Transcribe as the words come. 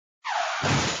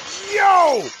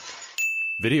Yo!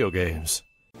 Video games.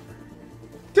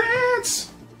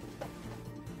 Dance!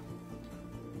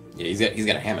 Yeah, he's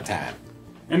got a hammer time.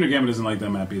 Ender Gamma doesn't like that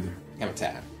map either. Hammer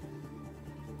time.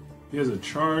 He has a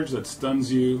charge that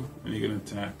stuns you, and you can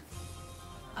attack.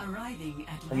 Arriving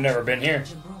at I've never been here.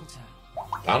 Gibraltar.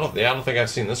 I don't think I've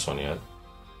seen this one yet.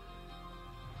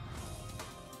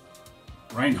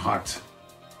 Reinhardt.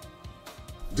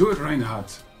 Do it,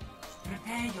 Reinhardt.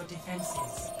 Prepare your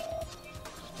defenses.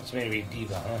 That's me to be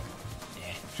diva, huh?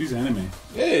 Yeah. She's anime.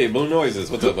 Hey, Blue Noises.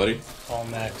 What's up, buddy? All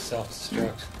max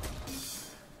self-destruct.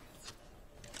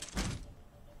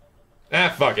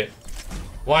 Ah, fuck it.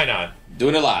 Why not?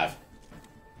 Doing it live.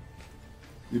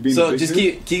 You being So the just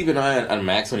big keep an eye on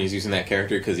Max when he's using that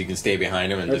character because he can stay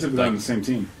behind him and That's just if they're on the same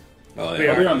team. Oh,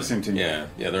 Yeah, they're on the same team. Yeah,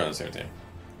 they're on the same team.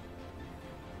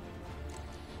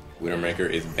 Widowmaker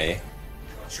is bae.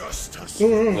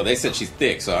 Well, they said she's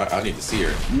thick, so I need to see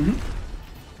her.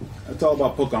 That's all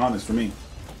about Pocahontas for me.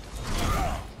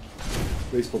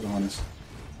 Base Pocahontas.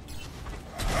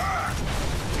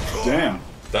 Damn.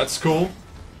 That's cool.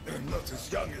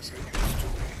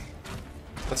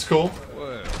 That's cool.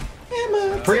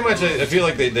 Pretty much, I feel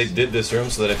like they did this room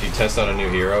so that if you test out a new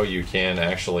hero, you can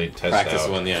actually test Practice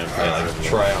out one, yeah. and like,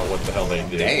 try out what the hell they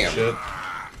do. Damn. Shit.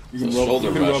 You can, Shoulder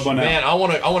you can rush. rub on Man, out.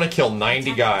 I want to kill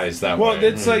 90 guys that Well, way.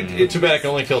 it's like Too bad I can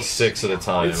only kill 6 at a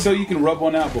time. it's so you can rub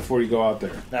one out before you go out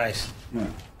there. Nice. Yeah.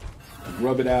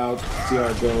 Rub it out, see how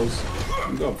it goes,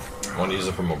 and go. I want to use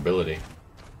it for mobility.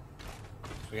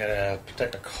 We gotta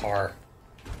protect a car.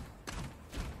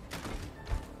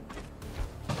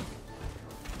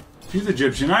 She's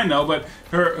Egyptian, I know, but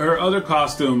her other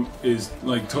costume is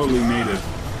like totally native,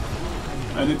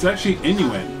 and it's actually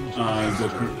Inuit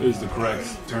is the correct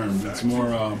term. It's more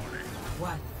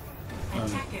One.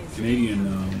 Canadian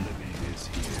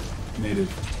native.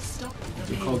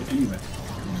 They're called Inuit.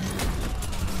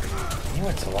 You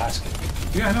went to Alaska.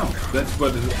 Yeah, I know. That's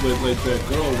but like that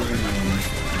girl in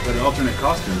that alternate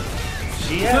costume.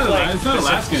 She It's had not, like it's not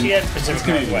Alaskan. She had It's Pacific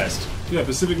Canadian. Northwest. Yeah,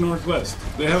 Pacific Northwest.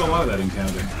 They have a lot of that in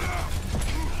Canada.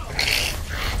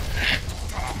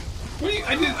 What do you,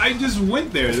 I just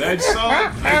went there.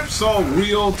 I saw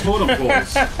real totem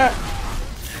poles.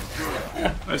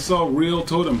 I saw real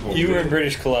totem poles. You were in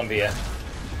British Columbia.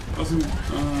 I was in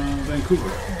Vancouver.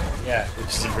 Yeah, which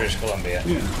is in British Columbia.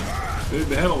 Yeah,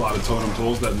 they had a lot of totem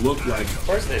poles that looked like. Of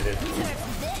course they did.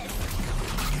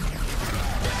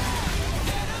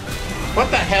 What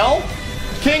the hell?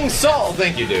 King Saul,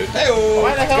 thank you, dude. Hey,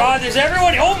 Why the hell? God, there's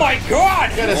everyone! Oh my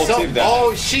God! Gotta Whole sell- team died.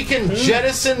 oh, she can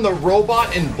jettison the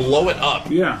robot and blow it up.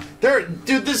 Yeah. Dude,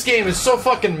 this game is so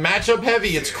fucking matchup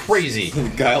heavy, it's crazy.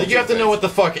 Guile Like, you have to defense. know what the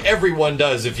fuck everyone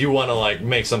does if you want to, like,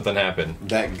 make something happen.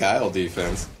 That Guile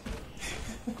defense.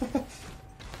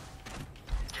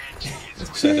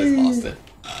 Shit, I lost it.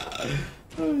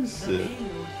 Oh, shit.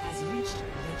 Payload has reached the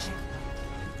checkpoint.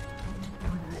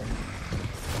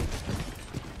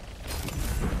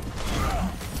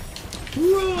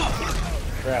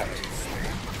 Correct.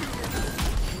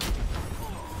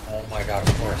 Oh my God,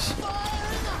 of course.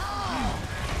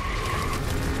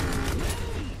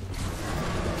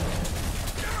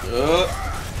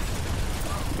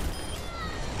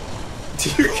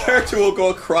 Your character will go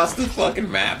across the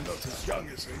fucking map.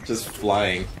 Just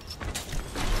flying.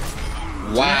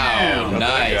 Wow, Damn.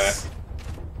 nice.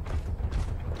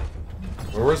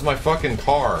 Where's my fucking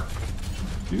car?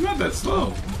 You're not that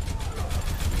slow.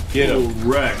 Get him.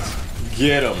 Correct.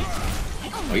 Get him.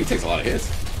 Oh, he takes a lot of hits.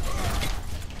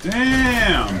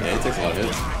 Damn. Yeah, he takes a lot of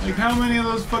hits. Like how many of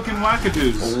those fucking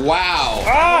wackadoos? Wow.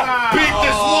 Beat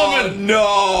this woman!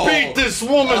 No. Beat this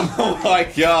woman! Oh my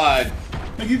God.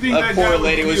 Like you think That that guy poor would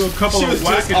lady give you was. a couple She of was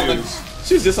just on the. wackadoos?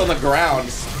 She was just on the ground.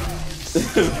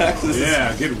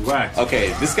 Yeah, get whacked.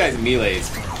 Okay, this guy's melee is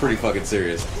pretty fucking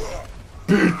serious.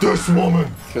 Beat this woman!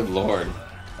 Good lord.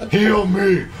 Heal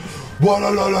me!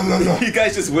 Wa-la-la-la-la-la. You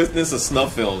guys just witnessed a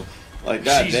snuff film. Like,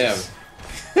 goddamn. Jesus.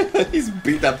 He's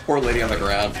beat that poor lady on the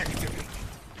ground.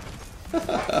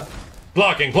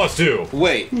 Blocking +2.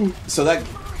 Wait, so that.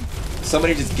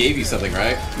 Somebody just gave you something,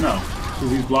 right? No,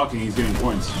 because he's blocking, he's getting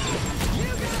points.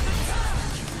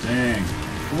 Dang.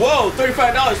 Whoa,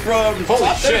 $35 from Holy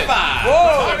Top shit. 35!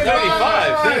 Whoa,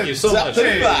 35! Thank you so Top much.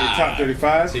 35. Hey, top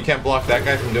 35. So you can't block that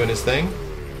guy from doing his thing?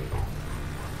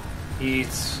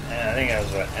 He's. I think that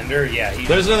was what Ender. Yeah, he.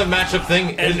 There's another matchup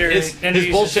thing. Ender. His Ender his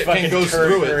used bullshit fucking can go turret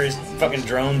through for it. his fucking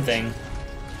drone thing.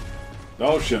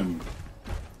 Ocean.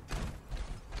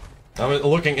 I'm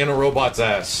looking in a robot's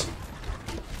ass.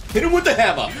 Hit him with the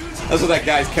hammer! That's what that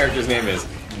guy's character's name is.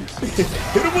 Hit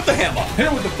him with the hammer! Hit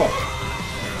him with the fuck.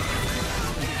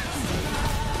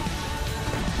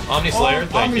 Omni Slayer,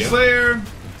 thank Omni you. Slayer.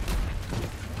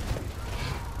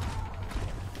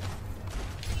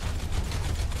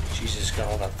 Jesus, got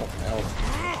all that fucking health.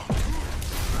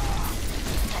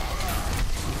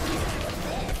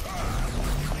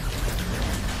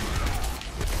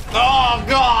 Oh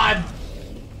God!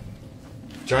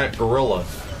 Giant gorilla.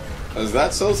 Is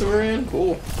that so, Severian?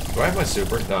 Cool. Do I have my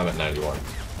super? No, I'm at 91.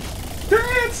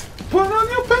 Dance, put on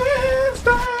your pants,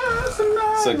 dance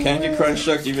tonight. So Candy Crunch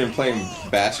Chuck, you've been playing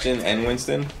Bastion and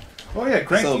Winston? Oh yeah,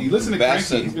 Cranky. So, Listen to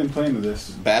Bastion- Cranky. He's been playing with this.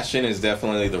 Bastion is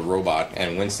definitely the robot,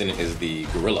 and Winston is the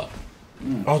gorilla.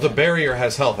 Oh, the barrier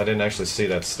has health. I didn't actually see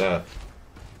that stat.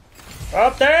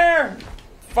 Up there!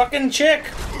 Fucking chick!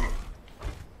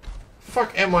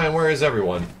 Fuck am I and where is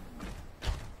everyone?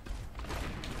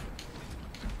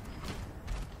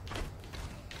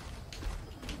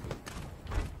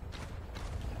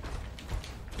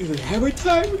 Is it hammer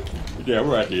time? Yeah,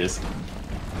 we're at this.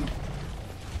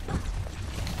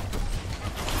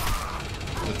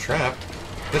 The trap.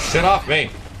 Get shit off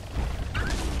me.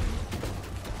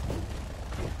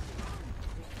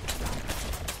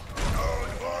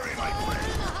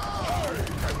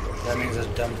 That means there's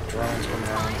dumb drones going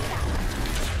around.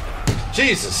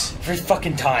 Jesus. Every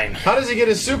fucking time. How does he get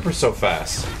his super so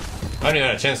fast? I haven't even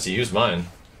had a chance to use mine.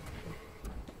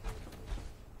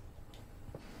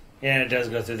 Yeah, and it does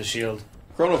go through the shield.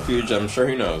 Chronofuge, I'm sure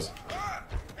he knows.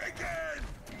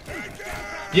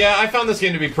 Yeah, I found this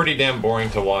game to be pretty damn boring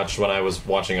to watch when I was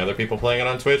watching other people playing it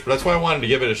on Twitch, but that's why I wanted to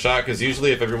give it a shot, because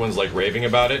usually if everyone's like raving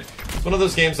about it, it's one of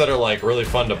those games that are like really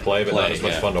fun to play, but not as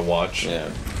much fun to watch.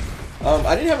 Yeah.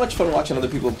 I didn't have much fun watching other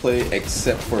people play,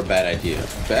 except for Bad Idea.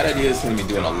 Bad Idea is going to be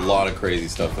doing a lot of crazy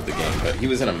stuff with the game, but he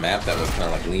was in a map that was kind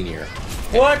of like linear.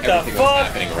 What the Everything was fuck?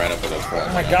 happening right up at those points.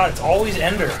 Oh my god, it's always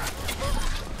Ender.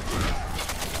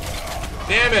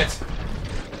 Damn it!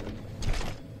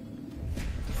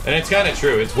 And it's kind of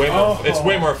true. It's way more. It's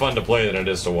way more fun to play than it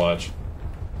is to watch.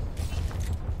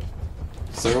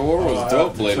 Civil War was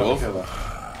dope, Blade Wolf. Killer.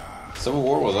 Civil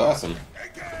War was awesome.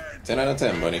 10 out of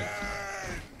 10, buddy.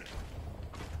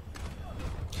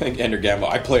 Ender Gamble,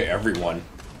 I play everyone.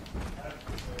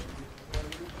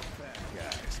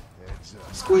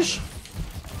 Squish.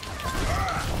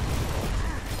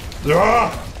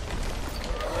 Ah!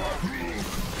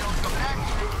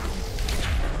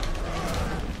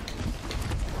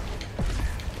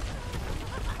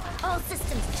 All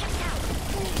systems check out.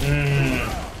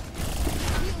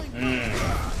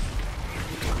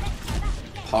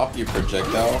 Pop your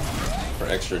projectile for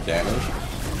extra damage.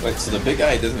 Wait, so the big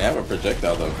guy doesn't have a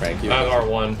projectile though, Cranky? I have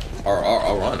R1.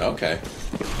 R1, okay.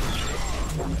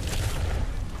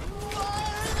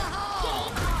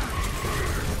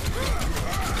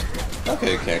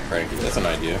 Okay, Cranky, that's an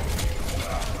idea.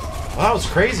 Well, that was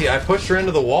crazy. I pushed her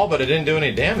into the wall, but it didn't do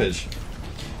any damage.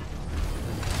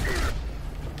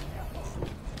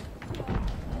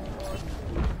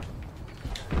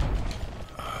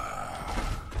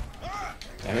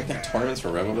 Have they got tournaments for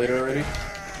Revelator already?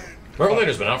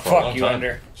 Revelator's been out for a Fuck long you, time.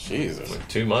 Ender. Jesus. Like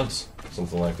 2 months,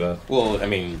 something like that. Well, I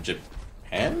mean,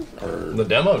 Japan? Or... The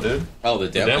demo, dude. Oh, the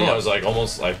The demo. demo yeah. is like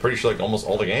almost, I'm pretty sure like almost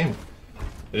all the game.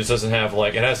 It just doesn't have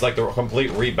like, it has like the complete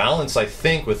rebalance, I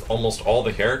think, with almost all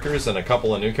the characters and a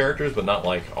couple of new characters, but not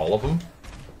like all of them.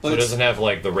 So it it's- doesn't have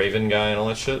like the Raven guy and all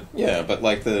that shit. Yeah, but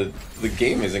like the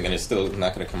game isn't gonna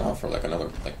not gonna come out for like another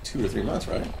 2 or 3 months,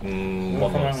 right? 1 Come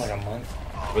on, month. like a month.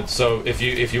 But so if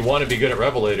you want to be good at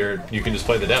Revelator, you can just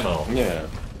play the demo. Yeah.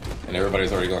 And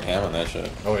everybody's already going ham on that shit.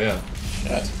 Oh yeah.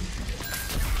 Shit.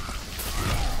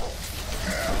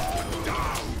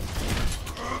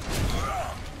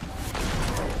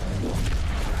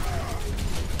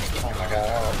 Oh my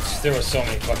god, there was so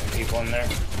many fucking people in there.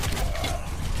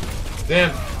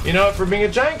 Damn, you know, for being a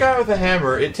giant guy with a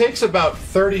hammer, it takes about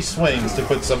 30 swings to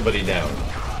put somebody down.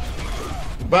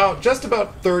 Just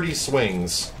about 30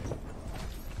 swings.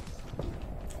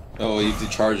 Oh, you have to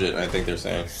charge it, I think they're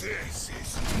saying.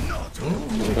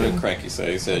 What did Cranky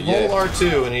say? He said, Hold yeah.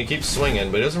 R2 and he keeps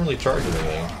swinging, but he doesn't really charge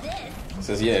anything. He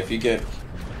says, yeah, if you get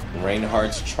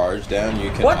Reinhardt's charge down,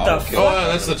 you can. What the auto-kill. Oh,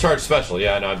 that's the charge special.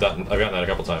 Yeah, I know. I've gotten that a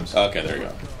couple times. Okay, there you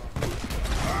go.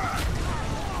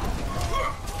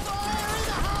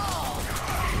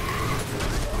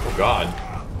 Oh God.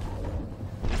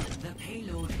 The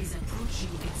payload is approaching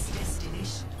its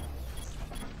destination.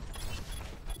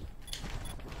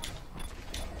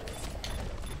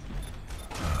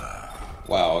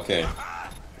 Wow. Okay.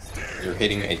 You're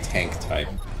hitting a tank type.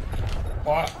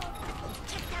 What?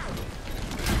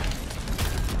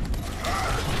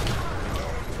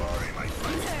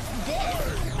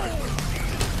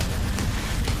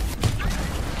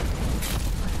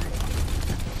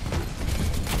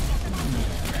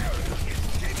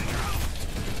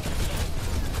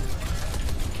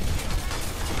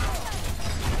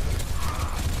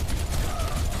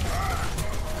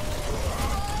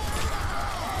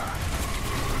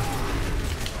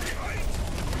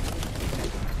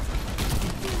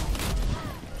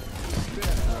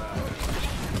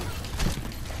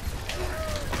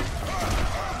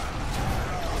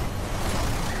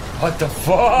 What the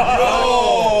fuck?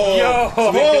 Yo!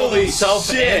 Holy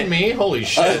self and me. Holy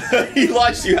shit. He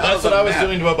launched you out. That's what I was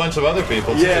doing to a bunch of other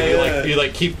people. Too. Yeah, You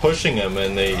like keep pushing them,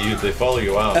 and they follow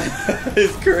you out.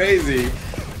 It's crazy.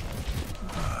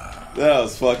 That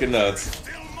was fucking nuts.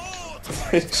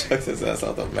 Chucks his ass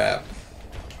off the map.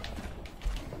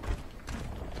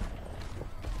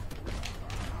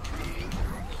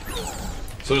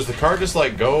 So does the car just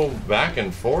like go back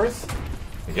and forth?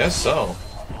 I guess so.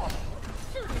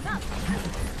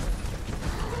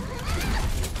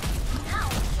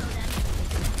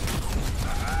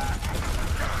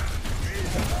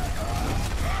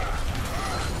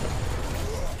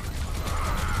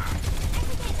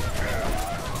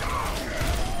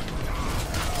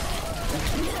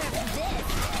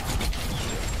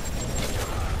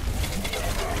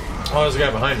 Oh, there's a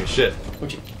guy behind me. Shit.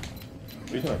 What you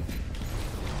doing?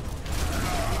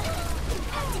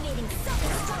 Activating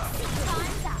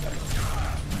self-destruct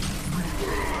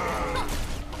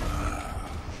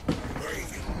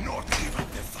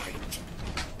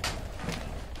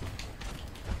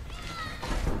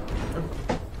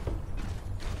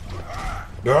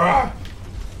Ah!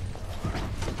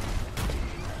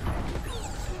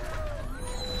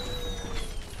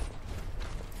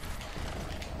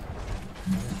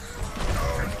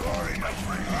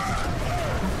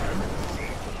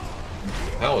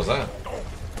 How was that?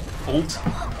 Ult.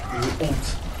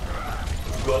 Ult.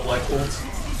 God like ult.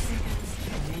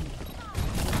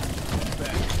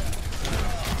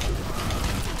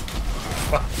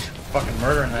 Fucking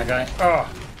murdering that guy. Oh.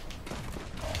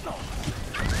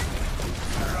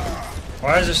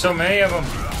 Why is there so many of them?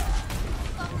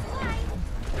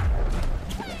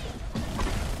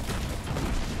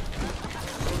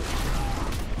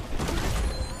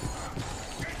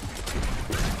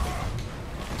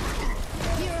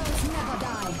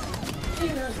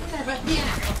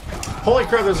 Holy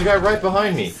crap, there's a guy right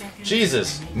behind me.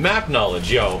 Jesus. Map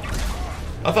knowledge, yo.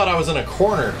 I thought I was in a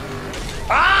corner.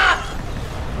 Ah!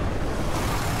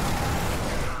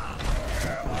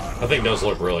 That thing does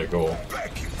look really cool.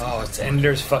 Oh, it's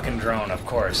Ender's fucking drone, of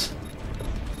course.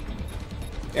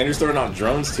 Ender's throwing out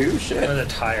drones too? Shit. Or the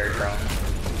tire drone.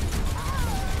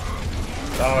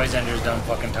 It's always Ender's dumb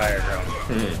fucking tire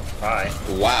drone. Bye.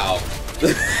 Wow. He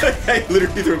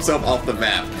literally threw himself off the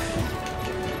map.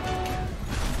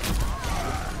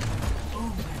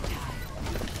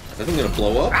 Is that thing gonna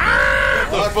blow up?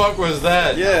 What the fuck was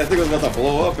that? Yeah, I think it was about to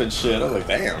blow up and shit. I was like,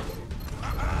 damn.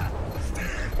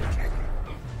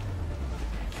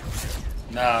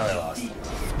 No, they lost.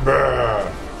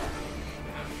 Brr.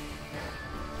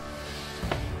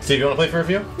 Steve, you want to play for a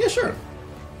few? Yeah, sure.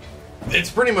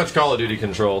 It's pretty much Call of Duty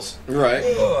controls. Right.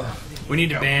 We need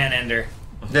to ban Ender.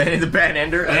 They need to ban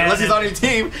Ender. Ban Unless he's Ender. on your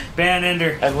team. Ban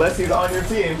Ender. Unless he's on your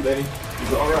team, then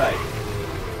he's alright.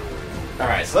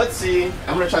 Alright, so let's see.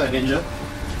 I'm gonna try the ninja.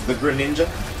 The Greninja.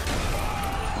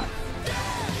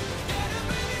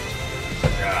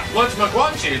 Lunch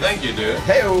McWunchy, thank you, dude.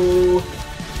 Hey-o!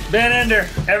 Ban Ender.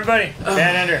 Everybody.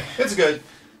 Ban Ender. It's good.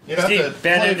 You don't have Steve, to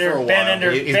ban play Ender. for a Ban while.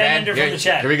 Ender. He's Ban banned. Ender from the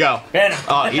chat. Here we go. Ban him.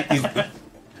 Oh, he's...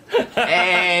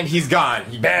 And he's gone.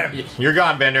 Ban him. You're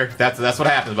gone, Bender. That's what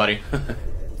happens, buddy.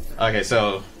 Okay,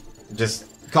 so just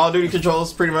Call of Duty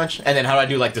controls, pretty much, and then how do I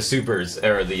do like the supers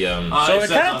or the So it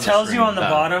kind of tells you on the No.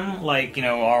 bottom, like, you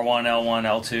know, R1, L1,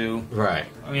 L2. Right.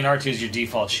 I mean, R2 is your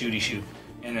default shooty shoot,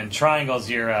 and then triangle's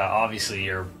your obviously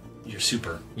your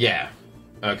super. Yeah.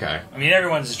 Okay. I mean,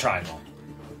 everyone's a triangle.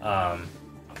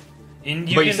 And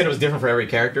But you said it was different for every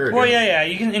character. Or Well, different? yeah.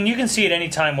 You can see at any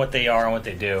time what they are and what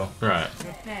they do. Right.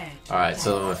 Prepare. All right.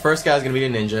 So the first guy's gonna be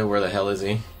the ninja. Where the hell is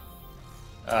he?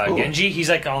 Ooh. Genji, he's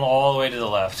like on all the way to the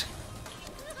left.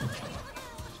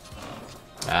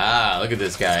 Ah, look at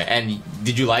this guy. And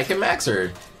did you like him, Max,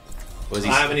 or was he?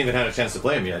 I haven't even had a chance to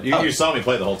play him yet. You saw me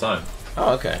play the whole time.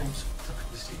 Oh, okay.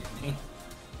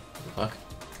 Fuck.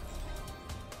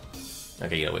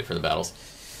 Okay, you gotta wait for the battles.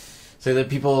 So the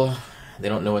people, they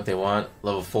don't know what they want.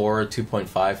 Level 4,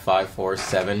 2.5, 5, 4,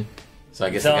 7. So I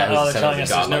guess the guy They're who's telling 7 us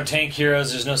is a there's no godlike. tank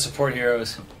heroes, there's no support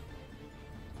heroes.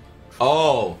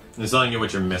 Oh, They're telling you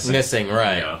what you're missing. missing,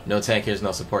 right. Yeah. No tank heroes,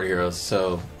 no support heroes.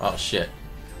 So, oh shit.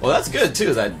 Well, that's good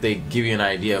too, that they give you an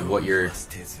idea of what your...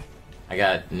 I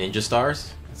got ninja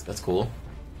stars. That's cool.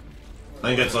 I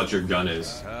think that's what your gun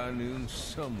is.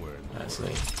 That's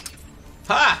neat.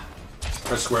 Ha!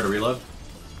 Press square to reload.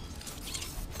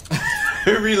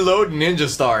 Reload ninja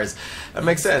stars. That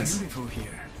makes sense.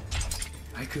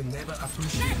 I could never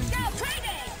appreciate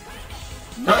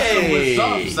Hey!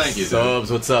 Subs, thank you, dude.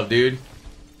 Subs, what's up, dude?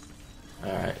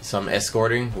 Alright, so I'm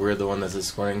escorting. We're the one that's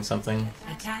escorting something.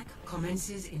 Attack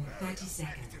commences in 30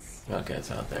 seconds. Okay,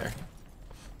 it's out there.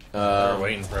 They're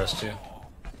waiting for us too.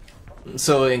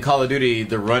 So in Call of Duty,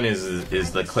 the run is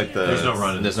the click the. There's no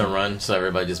run. There's no run, so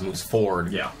everybody just moves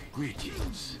forward. Yeah.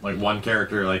 Like one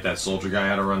character, like that soldier guy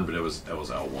had a run, but it was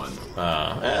L1.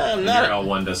 Not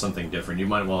L1 does something different. You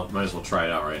might as well try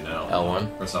it out right now.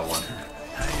 L1. Press L1.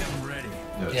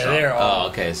 Yeah, they're all. Oh,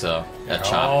 okay, so that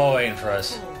They're chop. all waiting for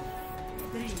us.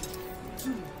 3, 2,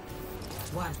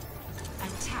 1.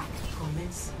 Attack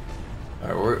commence.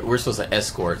 Alright, we're supposed to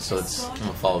escort, so I'm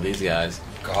gonna follow these guys.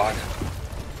 God.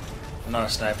 I'm not a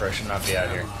sniper. I should not be out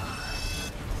here.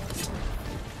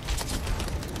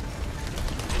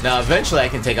 Now, eventually, I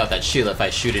can take out that shield if I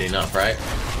shoot it enough, right?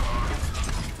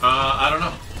 I don't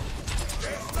know.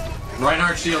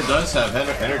 Reinhardt's shield does have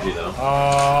energy though.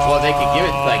 Oh. Well, they could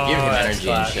give him that's energy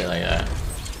and flash. shit like that.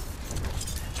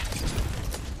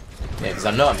 Yeah, because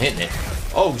I know I'm hitting it.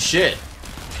 Oh shit!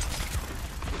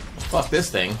 Fuck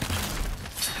this thing.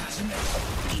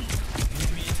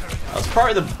 That was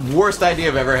probably the worst idea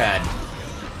I've ever had.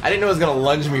 I didn't know it was gonna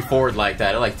lunge me forward like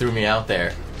that. It like threw me out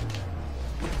there.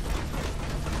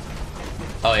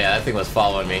 Oh yeah, that thing was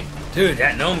following me. Dude,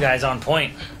 that gnome guy's on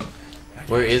point.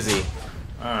 Where is he?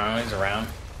 I don't know. He's around.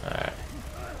 Alright.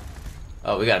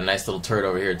 Oh, we got a nice little turret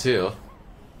over here too.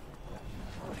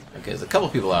 Okay, there's a couple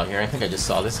people out here. I think I just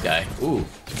saw this guy. Ooh.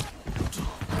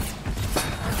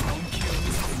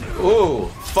 Ooh,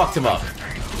 fucked him up.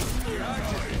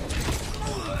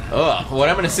 Ugh, when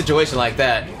I'm in a situation like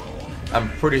that, I'm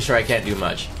pretty sure I can't do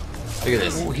much. Look at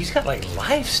this. Ooh, he's got like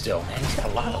life still, man. He's got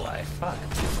a lot of life. Fuck.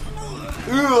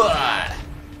 Ugh.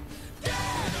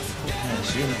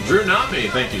 Drew Nami,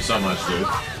 thank you so much, dude.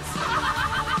 What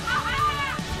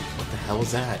the hell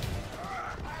was that?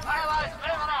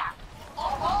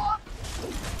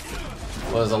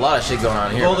 Well, there's a lot of shit going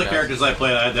on here. All the right now. characters I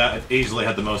played, I easily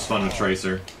had the most fun with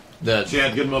Tracer. She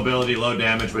had good mobility, low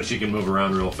damage, but she can move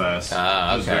around real fast.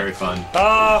 Ah, It was okay. very fun.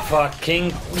 Oh, fuck.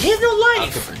 King. He has no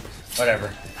life. Whatever.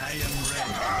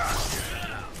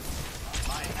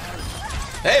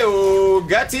 Hey,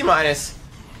 got T minus.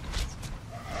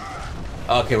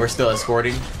 Okay, we're still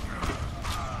escorting.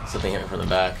 Something hit me from the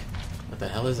back. What the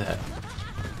hell is that?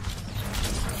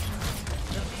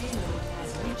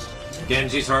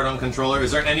 Genji's hard on controller.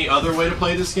 Is there any other way to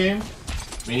play this game?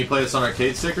 I mean, you play this on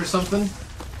arcade stick or something?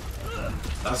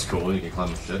 That's cool. You can climb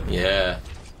the shit. Yeah.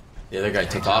 The other guy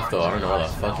took off though. I don't know where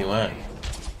the fuck he went.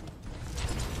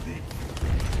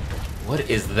 What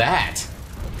is that?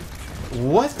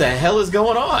 What the hell is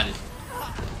going on?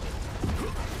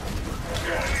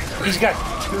 He's got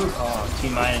two. Oh, T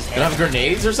minus. Do I have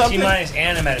grenades or something? T minus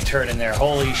and a meta turret in there.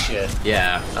 Holy shit.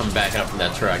 Yeah, I'm backing up from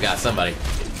that truck. I got somebody.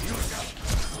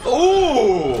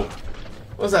 Ooh!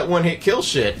 What's that one hit kill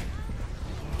shit?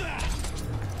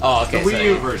 Oh, okay. The Wii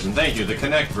U version. Thank you. The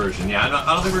Kinect version. Yeah,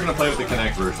 I don't think we're gonna play with the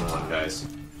Kinect version one, guys.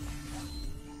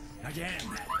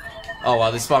 Oh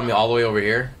wow, they spawned me all the way over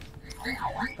here.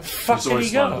 The fuck Just did always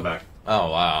he spawn in go? the back.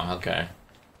 Oh wow, okay.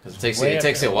 Because Way it up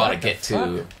takes there. a while to What the get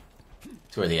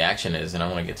to where the action is, and I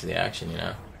want to get to the action, you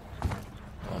know.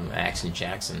 I'm Action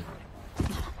Jackson.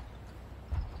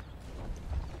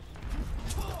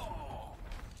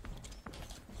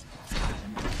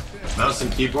 Mouse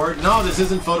and keyboard? No, this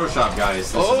isn't Photoshop,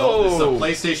 guys. This is a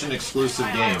PlayStation exclusive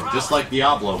game, just like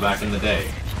Diablo back in the day.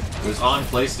 It was on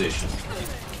PlayStation.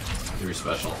 Very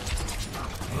special.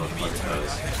 I don't know what the fuck it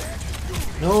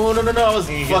does. No, I was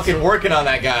fucking working on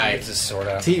that guy. It's a sword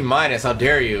out. T minus, how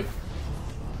dare you?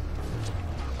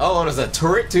 Oh, and there's a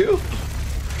turret too?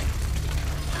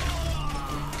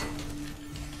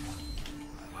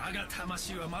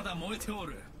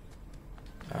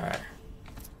 Alright.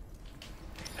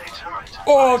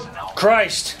 Oh,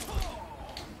 Christ.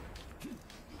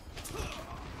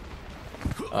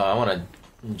 I want to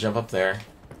jump up there.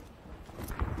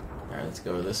 Alright, let's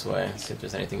go this way. Let's see if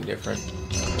there's anything different.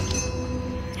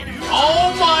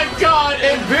 Oh my god!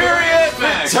 Imperius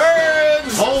Max.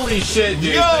 returns! Holy shit,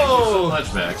 dude. Yo! Thank you so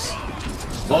much,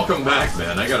 Max. Welcome back,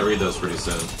 man. I gotta read those pretty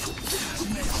soon.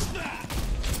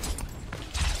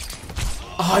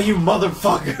 Oh, you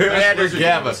motherfucker! Best Andrew Blizzard game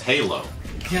Gamma. was Halo.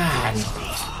 God.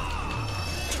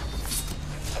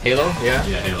 Halo? Yeah?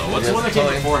 Yeah, Halo. What's the one that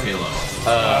came before Halo?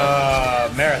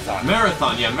 Marathon.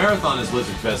 Marathon. Yeah, Marathon is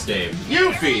Blizzard's best game.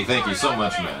 Yuffie, thank you so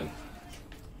much, man.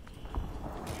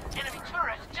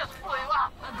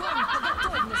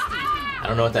 I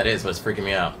don't know what that is, but it's freaking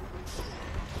me out.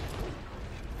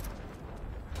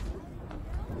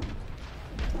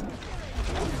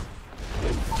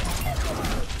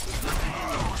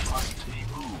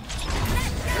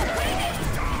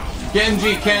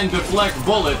 Genji can deflect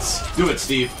bullets. Do it,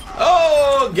 Steve.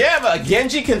 Oh, Gamma!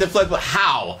 Genji can deflect, but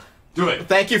how? Do it.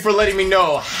 Thank you for letting me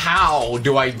know. How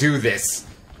do I do this?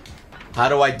 How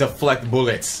do I deflect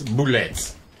bullets?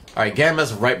 Bullets. Alright,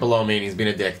 Gamma's right below me and he's being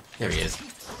a dick. There he is.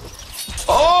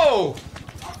 Oh!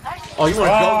 Oh, you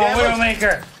wanna go, Gamma?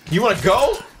 Widowmaker! You wanna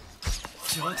go?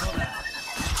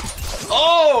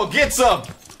 Oh, get some!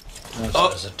 Oh,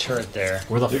 there's a turret there.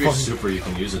 Where the Maybe fuck? super you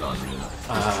can use it on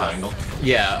triangle.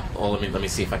 Yeah. Well, let me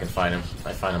see if I can find him. If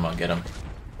I find him, I'll get him.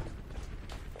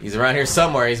 He's around here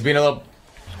somewhere. He's being a little.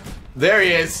 There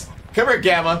he is. Come here,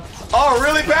 Gamma. Oh,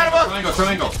 really, Panama?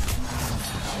 Triangle.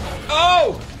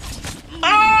 Oh! Oh!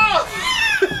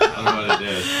 I don't know what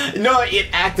it did. No,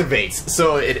 it activates.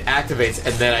 So it activates,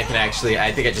 and then I can actually.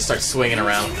 I think I just start swinging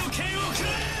around.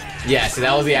 Yeah, so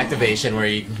that was the activation where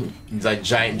he's a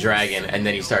giant dragon, and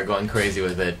then you start going crazy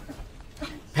with it.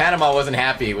 Panama wasn't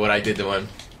happy what I did to him,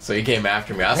 so he came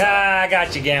after me. I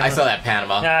got you, Gamma. I saw that,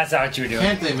 Panama. Nah, that's not what you were doing.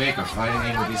 Can't they make a fighting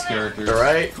game with these characters?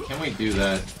 Alright. Can we do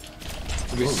that?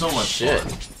 It'd be so much shit.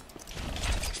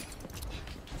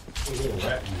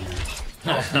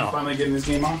 fun. Finally getting this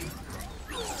game on.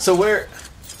 So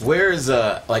where's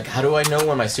like, how do I know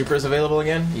when my super is available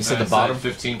again? You said the bottom?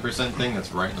 15% thing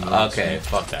that's right in the middle. Okay,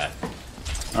 fuck that.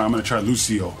 Alright, I'm gonna try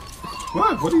Lucio.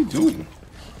 What? What are you doing?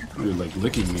 You're like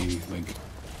licking me, like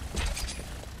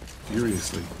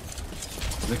furiously.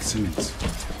 Lick Simmons.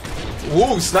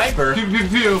 Woo, sniper! Pew pew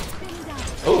pew.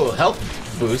 Oh, health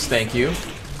boost, thank you.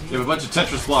 You have a bunch of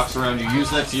Tetris blocks around you. Use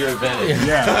that to your advantage.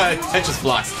 Yeah. Tetris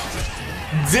blocks.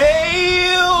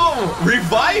 Damn!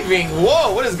 Reviving!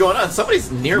 Whoa, what is going on?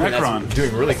 Somebody's near me Necron. that's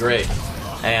doing really great.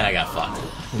 And I got fucked.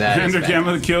 That is Ender bad.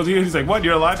 Gamma killed you? He's like, what?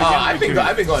 You're alive Oh, again? I've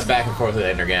been going back and forth with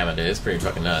Ender Gamma, dude. It's pretty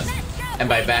fucking nuts. And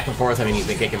by back and forth, I mean he's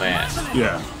been kicking my ass.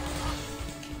 Yeah.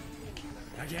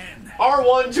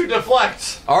 R1 to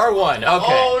deflect. R1, okay.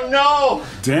 Oh no!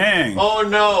 Dang. Oh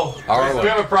no! R1. We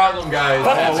have a problem, guys.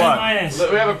 Fuck Oh, it, what? minus.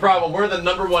 We have a problem. We're the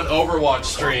 #1 Overwatch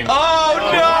stream. Oh no!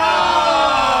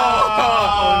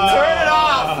 Turn it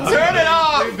off! Turn it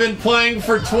off! We've been playing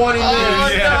for 20 minutes. Oh,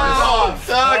 Yeah. no!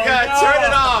 Oh god, turn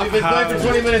it off! We've been playing for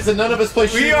 20 minutes and none of us play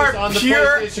shooters We are on the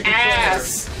pure PlayStation controller.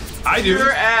 ass! I do.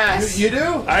 Pure ass! You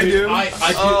do? I do. I do.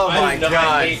 Oh my God.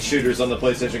 I hate shooters on the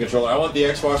PlayStation controller. I want the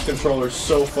Xbox controller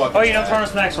so fucking Oh, you know bad.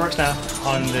 Chronos Max works now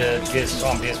on the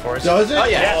PS4s. Does it? Oh,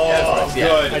 yeah. Oh, Yeah, yeah.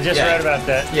 good. I just Yeah. read about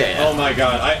that. Yeah, yeah. Oh my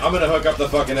god, I'm gonna hook up the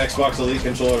fucking Xbox Elite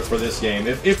controller for this game.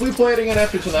 If we play it again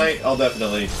after tonight, I'll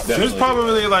definitely There's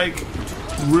probably like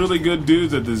really good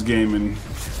dudes at this game, and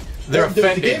They're the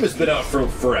offended. game has been out for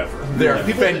forever. They're And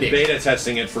people have been offended. beta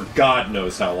testing it for God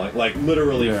knows how long, like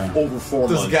literally Yeah. over 4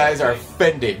 months. Those guys I are think.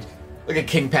 offended. Look at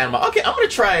King Panama. Okay, I'm gonna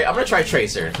try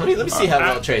Tracer. Let me see how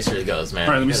well Tracer goes, man.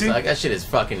 Alright, let me Because, see. like, that shit is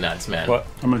fucking nuts, man. What?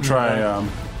 I'm gonna try. I'm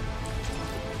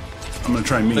gonna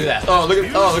try me. Look at that. Oh, look at.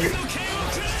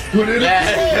 Who did it?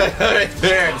 That right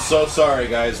there. I'm so sorry,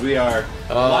 guys. We are.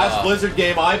 The last Blizzard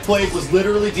game I played was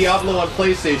literally Diablo on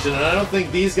PlayStation, and I don't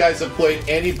think these guys have played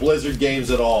any Blizzard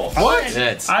games at all. What?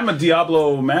 That's, I'm a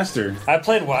Diablo master. I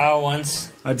played WoW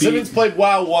once. I beat. Simmons played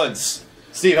WoW once.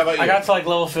 Steve, how about you? I got to like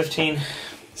level 15.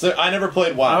 So I never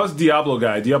played WoW. I was Diablo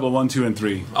guy. Diablo 1, 2, and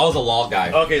 3. I was a law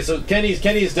guy. Okay, so Kenny is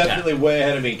definitely way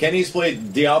ahead of me. Kenny's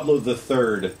played Diablo the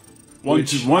Third. 1,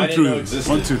 Which 2, 1 I didn't know through existed.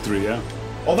 1, 2, 3. Yeah.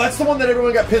 Oh, that's the one that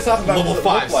everyone got pissed off about. Level because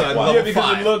it 5, looked like son. WoW. Level Yeah, because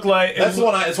 5. it looked like That's the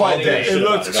one. That's why I didn't give a It shit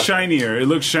looked about it. shinier. It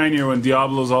looked shinier when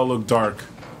Diablos all look dark.